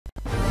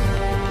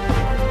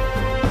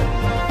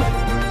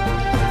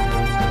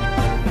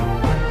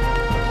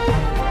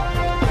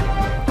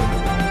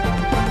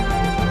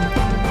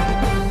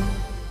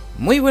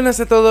Muy buenas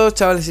a todos,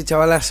 chavales y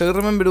chavalas, soy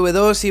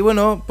REGATES y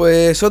bueno,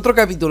 pues otro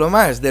capítulo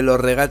más de los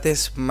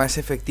regates más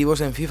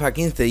efectivos en FIFA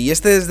 15. Y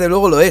este desde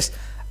luego lo es,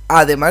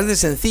 además de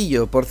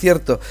sencillo, por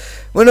cierto.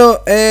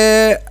 Bueno,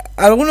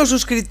 algunos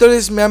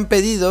suscriptores me han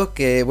pedido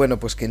que, bueno,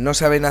 pues que no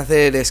saben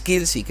hacer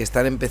skills y que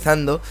están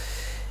empezando.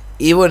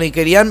 Y bueno, y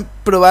querían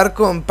probar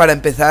para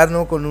empezar,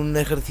 ¿no?, con un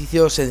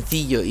ejercicio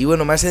sencillo. Y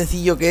bueno, más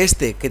sencillo que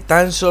este, que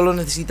tan solo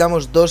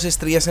necesitamos 2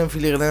 estrellas en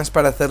filigranas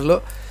para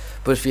hacerlo.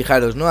 Pues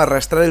fijaros, ¿no?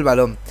 Arrastrar el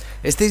balón.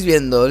 Estáis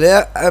viendo,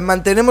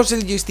 mantenemos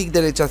el joystick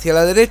derecho hacia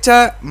la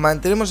derecha,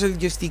 mantenemos el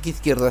joystick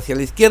izquierdo hacia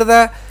la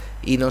izquierda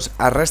y nos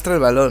arrastra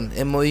el balón.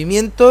 En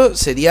movimiento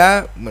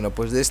sería, bueno,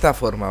 pues de esta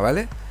forma,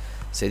 ¿vale?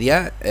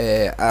 Sería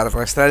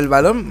arrastrar el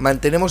balón,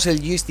 mantenemos el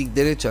joystick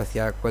derecho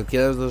hacia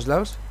cualquiera de los dos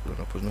lados.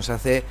 Bueno, pues nos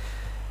hace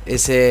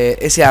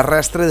ese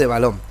arrastre de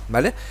balón,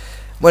 ¿vale?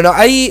 Bueno,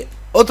 hay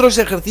otros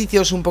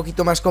ejercicios un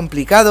poquito más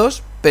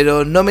complicados,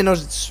 pero no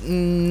menos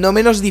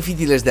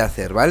difíciles de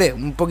hacer, ¿vale?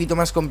 Un poquito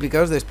más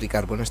complicados de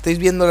explicar. Bueno, estáis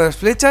viendo las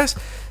flechas,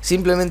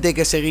 simplemente hay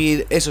que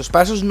seguir esos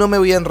pasos. No me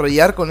voy a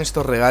enrollar con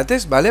estos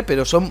regates, ¿vale?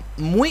 Pero son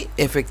muy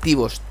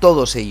efectivos,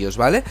 todos ellos,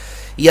 ¿vale?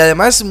 Y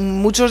además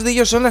muchos de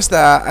ellos son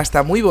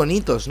hasta muy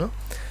bonitos, ¿no?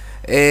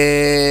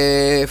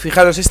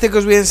 Fijaros, este que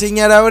os voy a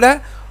enseñar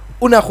ahora,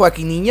 una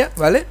Joaquiniña,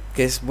 ¿vale?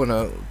 Que es,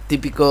 bueno,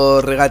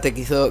 típico regate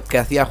que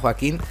hacía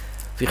Joaquín.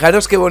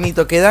 Fijaros qué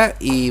bonito queda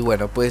y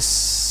bueno, pues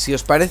si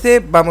os parece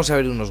vamos a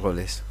ver unos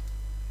goles.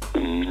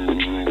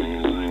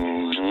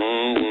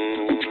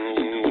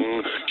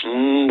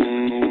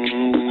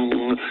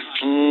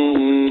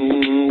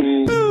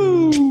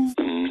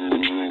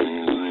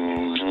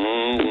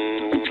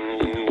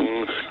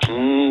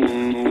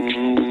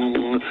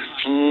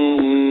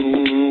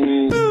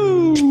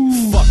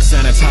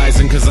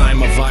 Cause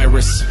I'm a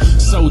virus,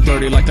 so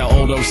dirty like the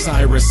old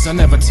Osiris. I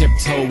never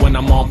tiptoe when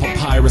I'm on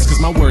papyrus, cause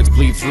my words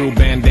bleed through,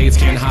 band-aids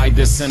can't hide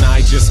this. And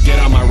I just get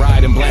on my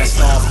ride and blast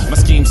off. My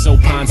scheme's so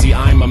Ponzi,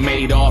 I'm a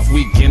Madoff.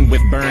 Weekend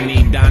with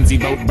Bernie, Donzi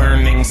boat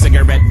burning,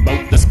 cigarette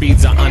boat, the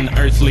speeds are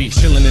unearthly.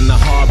 Chilling in the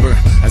harbor,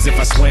 as if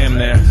I swam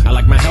there. I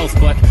like my health,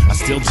 but I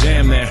still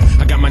jam there.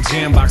 I got my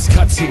jam box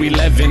cut to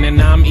 11,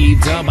 and I'm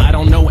E-dub, I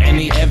don't know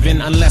any Evan.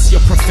 Unless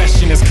your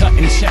profession is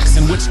cutting checks,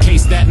 in which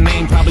case that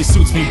name probably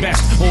suits me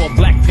best. Or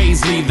Black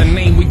Paisley, the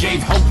name we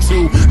gave hope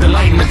to. The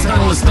light in the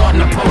tunnel is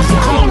starting to pose.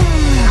 Come on.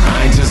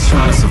 I ain't just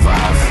trying to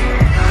survive,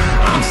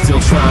 I'm still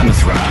trying to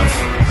thrive.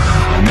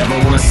 I never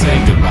wanna say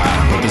goodbye,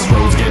 but this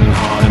road's getting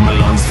hard and my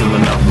lungs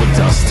filling up with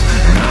dust.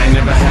 And I ain't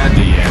never had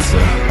the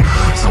answer,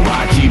 so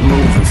I keep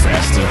moving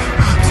faster.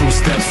 2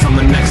 steps from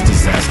the next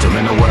disaster.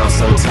 In a world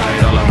so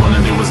tight, all I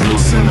wanna do is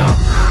loosen up.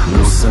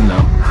 Loosen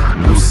up,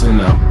 loosen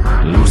up,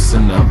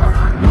 loosen up,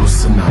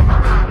 loosen up,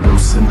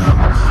 loosen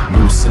up,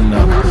 loosen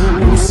up,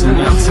 loosen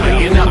up,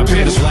 tighten up. I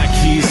play the black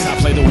keys, I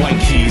play the white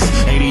keys.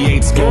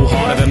 88s go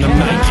harder than the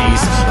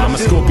Nikes. I'm a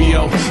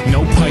Scorpio,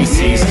 no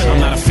Pisces. I'm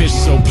not a fish,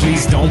 so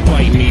please don't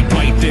bite me.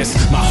 Bite this,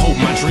 my hope,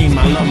 my dream,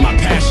 my love, my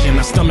passion.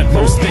 I stomach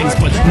most things,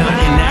 but not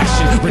in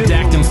action.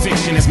 Redacting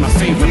fiction is my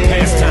favorite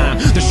pastime.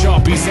 The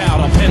Sharpie's out,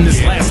 I'll pen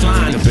this last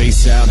line. The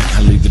bass out,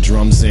 I leave the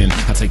drums in.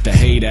 I take the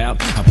hate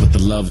out, I put the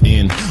love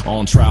in.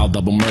 On trial,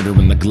 double murder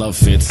when the glove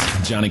fits.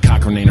 Johnny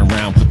Cochran ain't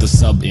around, put the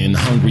sub in.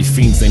 Hungry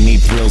fiends, they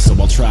need thrills, so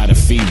I'll try to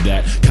feed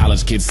that.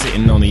 College kids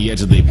sitting on the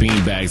edge of their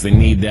beanbags, they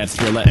need that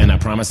thriller, and I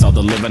promise I'll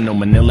deliver. No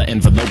manila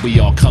envelope, we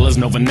all colors,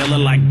 no vanilla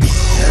like.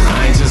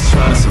 I ain't just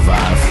trying to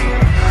survive,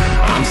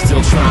 I'm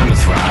still trying to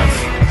thrive.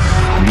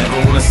 I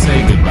never wanna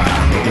say goodbye,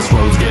 but this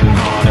road's getting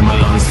hard and my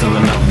lungs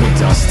filling up with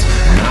dust.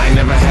 And I ain't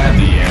never had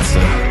the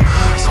answer,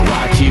 so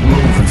I keep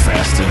moving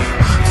faster.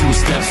 2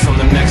 steps from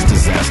the next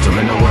disaster.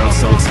 In a world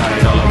so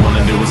tight, all I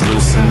wanna do is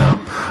loosen up.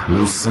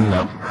 Loosen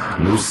up,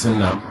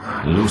 loosen up,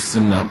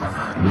 loosen up,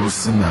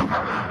 loosen up,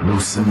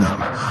 loosen up,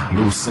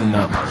 loosen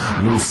up,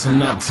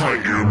 loosen up,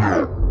 tighten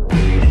up.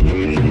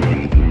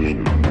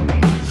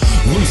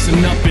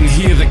 Loosen up and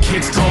hear the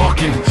kids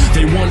talking.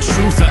 They want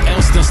truth or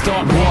else they'll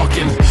start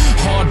walking.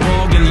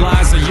 Hardball and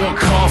lies are your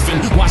coffin.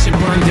 Watch it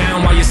burn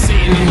down while you're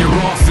sitting in your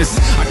office.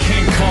 I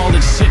can't call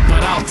it shit,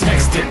 but I'll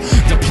text it.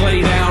 The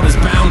played out is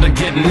bound to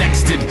get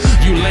nexted.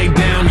 You lay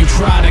down, you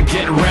try to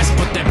get rest,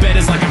 but that bed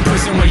is like a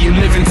prison where you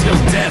live until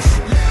death.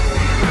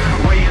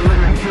 Where you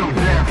live until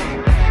death.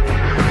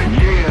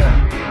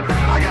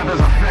 Yeah, I got this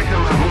effect in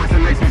my voice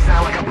that makes me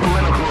sound like a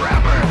political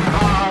rapper.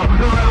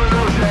 The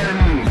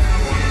revolution.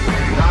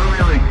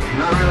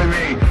 Not really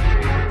me.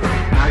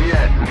 Not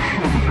yet.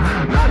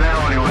 Not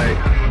now anyway.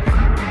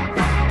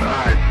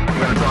 Alright, I'm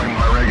gonna talk about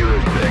my regular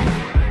thing.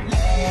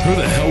 Who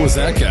the hell was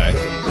that guy?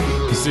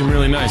 He seemed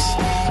really nice.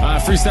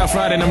 Freestyle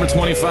Friday number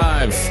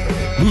 25.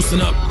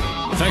 Loosen up.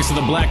 Thanks to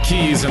the Black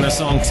Keys and their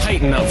song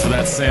Tighten Up for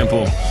that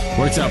sample.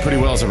 Worked out pretty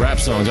well as a rap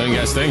song, don't you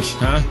guys think?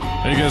 Huh?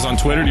 Are you guys on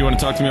Twitter? Do you want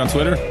to talk to me on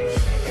Twitter?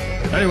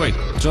 Anyway,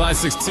 July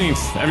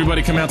 16th,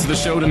 everybody come out to the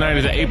show tonight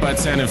at the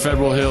 8x10 in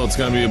Federal Hill. It's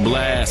gonna be a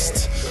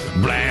blast.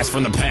 Blast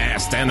from the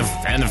past and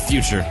the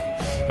future.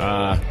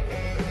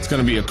 It's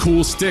gonna be a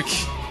cool stick,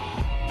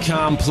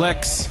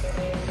 complex,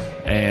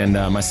 and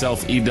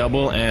myself,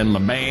 E-Double, and my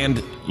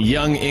band,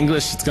 Young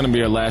English. It's gonna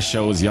be our last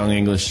show as Young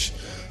English,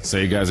 so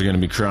you guys are gonna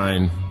be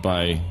crying.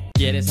 Bye.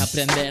 ¿Quieres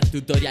aprender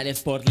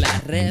tutoriales por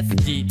la red?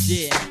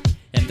 GG.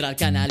 Entra al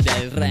canal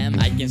del REM.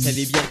 Hay quien se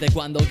divierte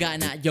cuando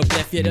gana. Yo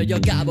prefiero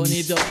yoga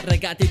bonito,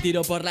 regate y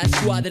tiro por la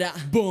escuadra.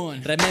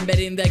 Boom,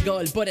 remembering the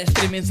goal. Por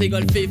streaming sigo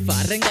el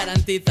FIFA. REM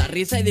garantiza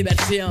risa y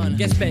diversión.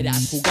 ¿Qué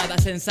esperas?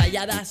 ¿Jugadas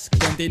ensayadas?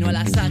 Continúa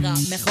la saga.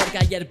 Mejor que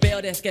ayer,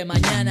 peores que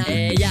mañana.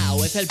 Ya,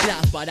 o es el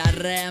plan para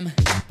REM.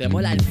 ¿Te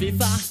mola el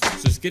FIFA?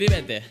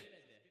 Suscríbete.